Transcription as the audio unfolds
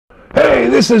Hey,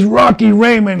 this is Rocky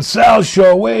Raymond, South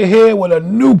Shore. We're here with a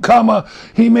newcomer.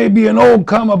 He may be an old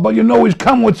comer, but you know he's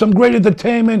come with some great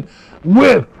entertainment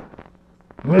with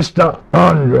Mr.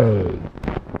 Andrade.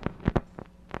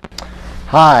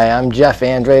 Hi, I'm Jeff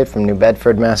Andrade from New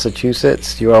Bedford,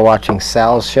 Massachusetts. You are watching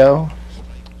Sal's show,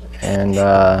 and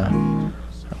I'm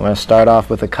going to start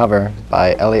off with a cover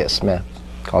by Elliott Smith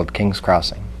called King's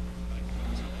Crossing.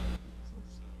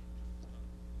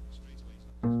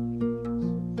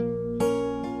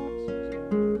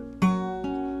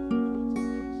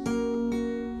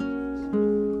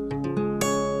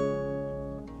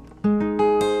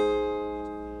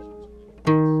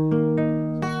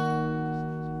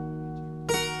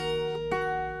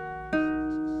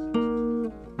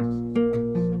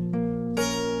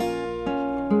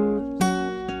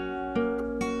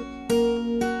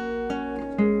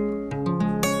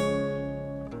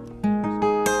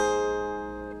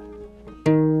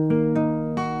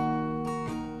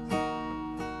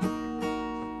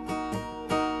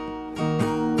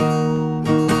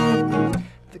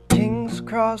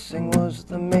 Crossing was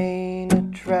the main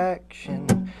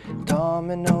attraction.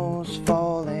 Dominoes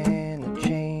falling, a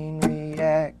chain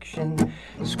reaction.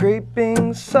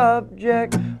 Scraping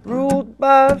subject, ruled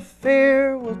by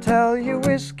fear, will tell you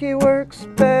whiskey works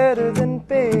better than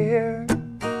beer.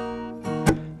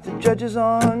 The judges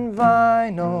on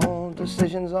vinyl,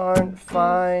 decisions aren't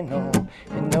final,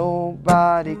 and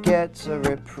nobody gets a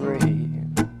reprieve.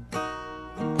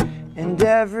 And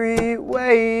every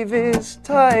wave is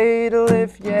tidal.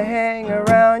 If you hang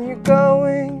around, you're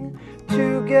going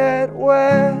to get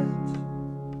wet.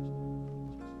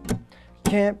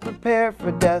 Can't prepare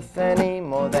for death any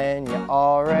more than you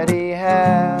already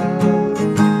have.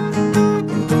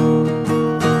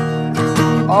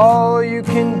 All you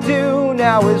can do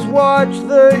now is watch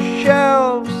the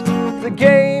shelves. The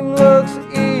game looks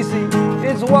easy,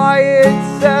 it's why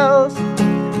it sells.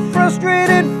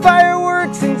 Frustrated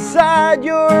fireworks inside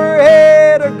your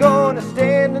head are gonna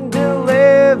stand and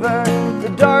deliver the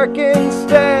dark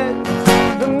instead.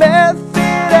 The method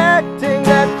acting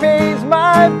that pays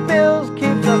my bills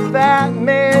keeps a fat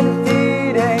man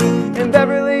feeding. In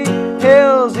Beverly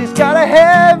Hills, he's got a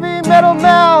heavy metal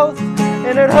mouth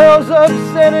and it hurls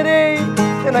obscenity.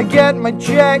 And I get my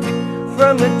check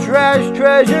from the trash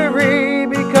treasury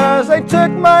because I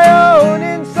took my own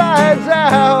insides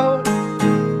out.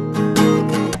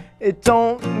 It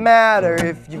don't matter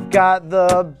if you've got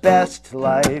the best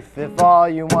life, if all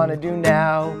you want to do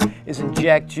now is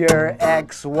inject your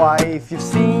ex-wife. You've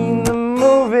seen the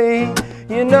movie,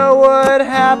 you know what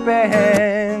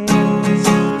happens.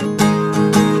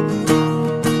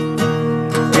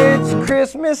 It's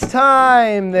Christmas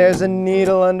time, there's a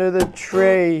needle under the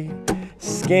tree.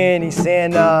 Skinny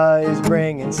Santa is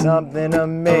bringing something to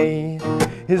me.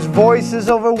 His voice is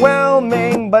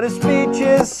overwhelming, but his speech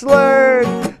is slurred,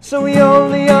 so we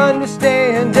only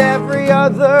understand every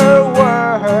other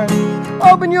word.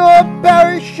 Open your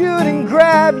parachute and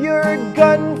grab your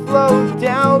gun, float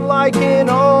down like an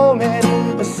omen,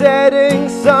 a setting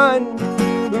sun.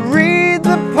 Read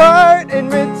the part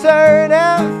and return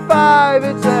at 5.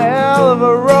 It's a hell of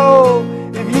a roll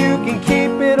if you can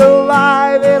keep it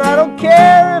alive. And I don't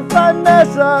care if I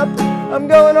mess up, I'm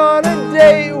going on a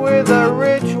date with a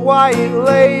rich white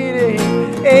lady.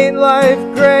 Ain't life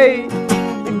great?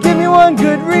 Give me one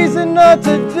good reason not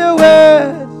to do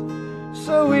it,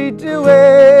 so we do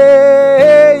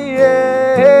it,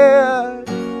 yeah.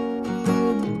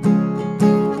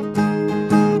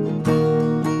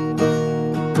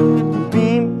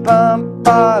 Beam bum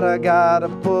bada, I got a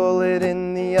bullet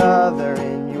in the other,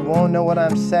 and you won't know what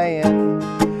I'm saying,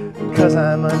 cause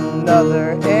I'm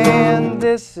another. And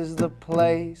this is the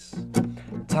place,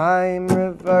 time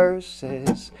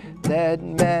reverses. Dead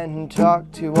men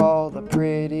talk to all the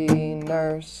pretty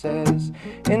nurses.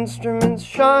 Instruments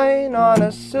shine on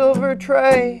a silver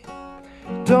tray.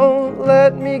 Don't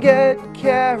let me get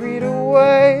carried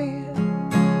away.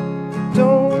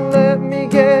 Don't let me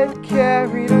get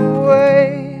carried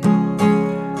away.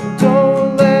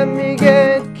 Don't let me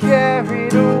get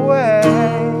carried away.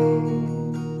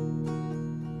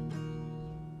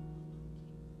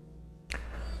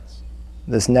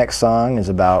 This next song is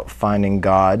about finding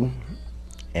God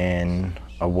in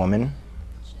a woman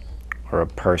or a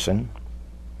person.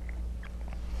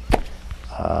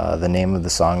 The name of the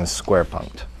song is Square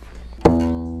Punked.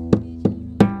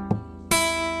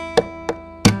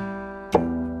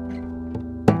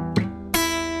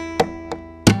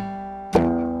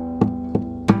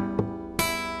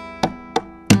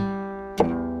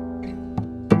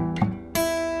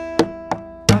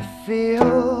 I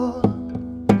feel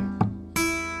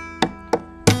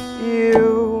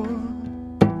you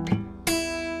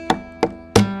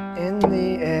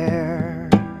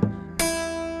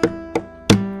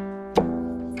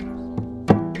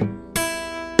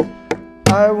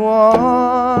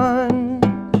want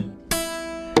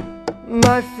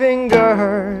my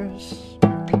fingers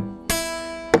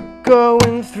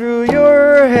going through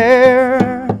your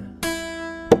hair.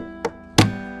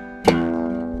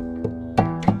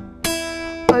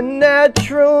 A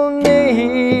natural need,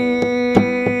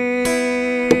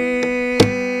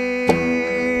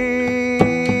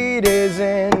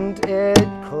 isn't it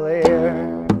clear?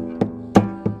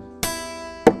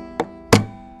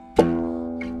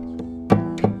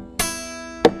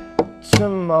 To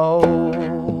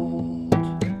mold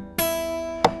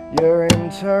your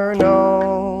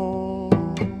internal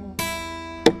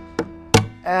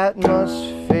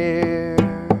atmosphere.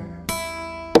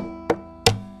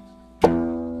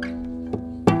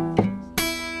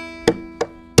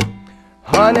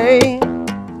 Honey,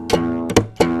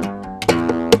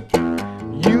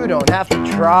 you don't have to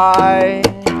try,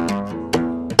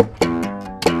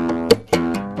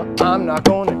 but I'm not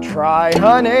gonna try,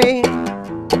 honey.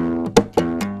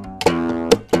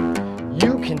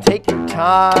 You can take your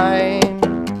time.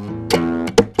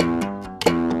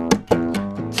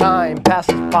 Time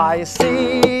passes by, I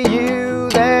see you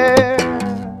there.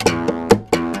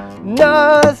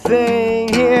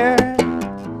 Nothing here.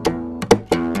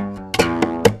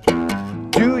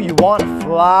 Do you want to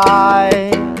fly?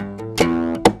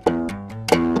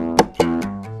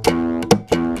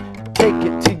 Take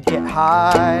it to get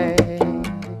high.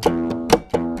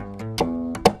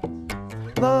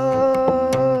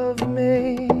 Love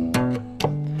me,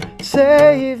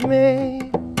 save me,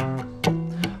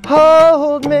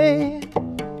 hold me,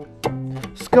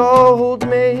 scold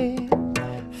me,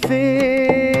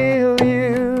 feel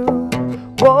you,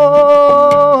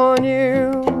 want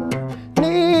you,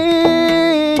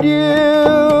 need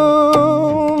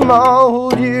you,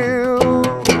 mold you.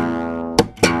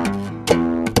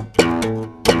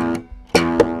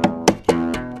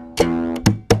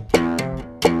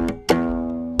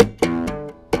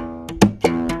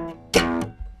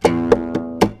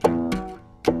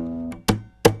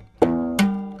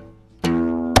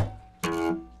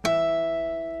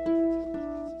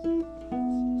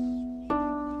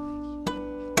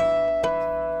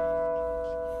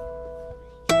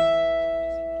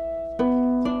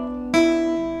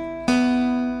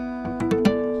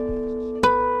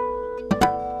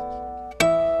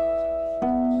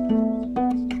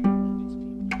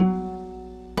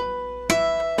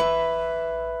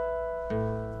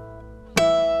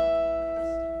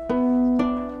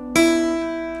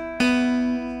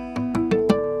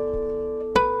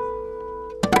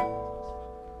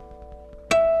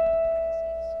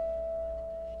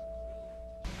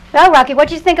 Well, Rocky,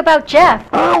 what'd you think about Jeff?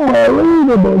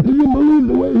 Unbelievable. Can you believe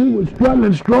the way he was strutting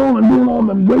and strolling and doing all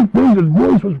them great things? His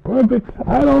voice was perfect.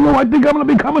 I don't know. I think I'm going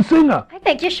to become a singer. I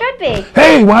think you should be.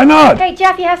 Hey, why not? Hey,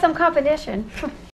 Jeff, you have some competition.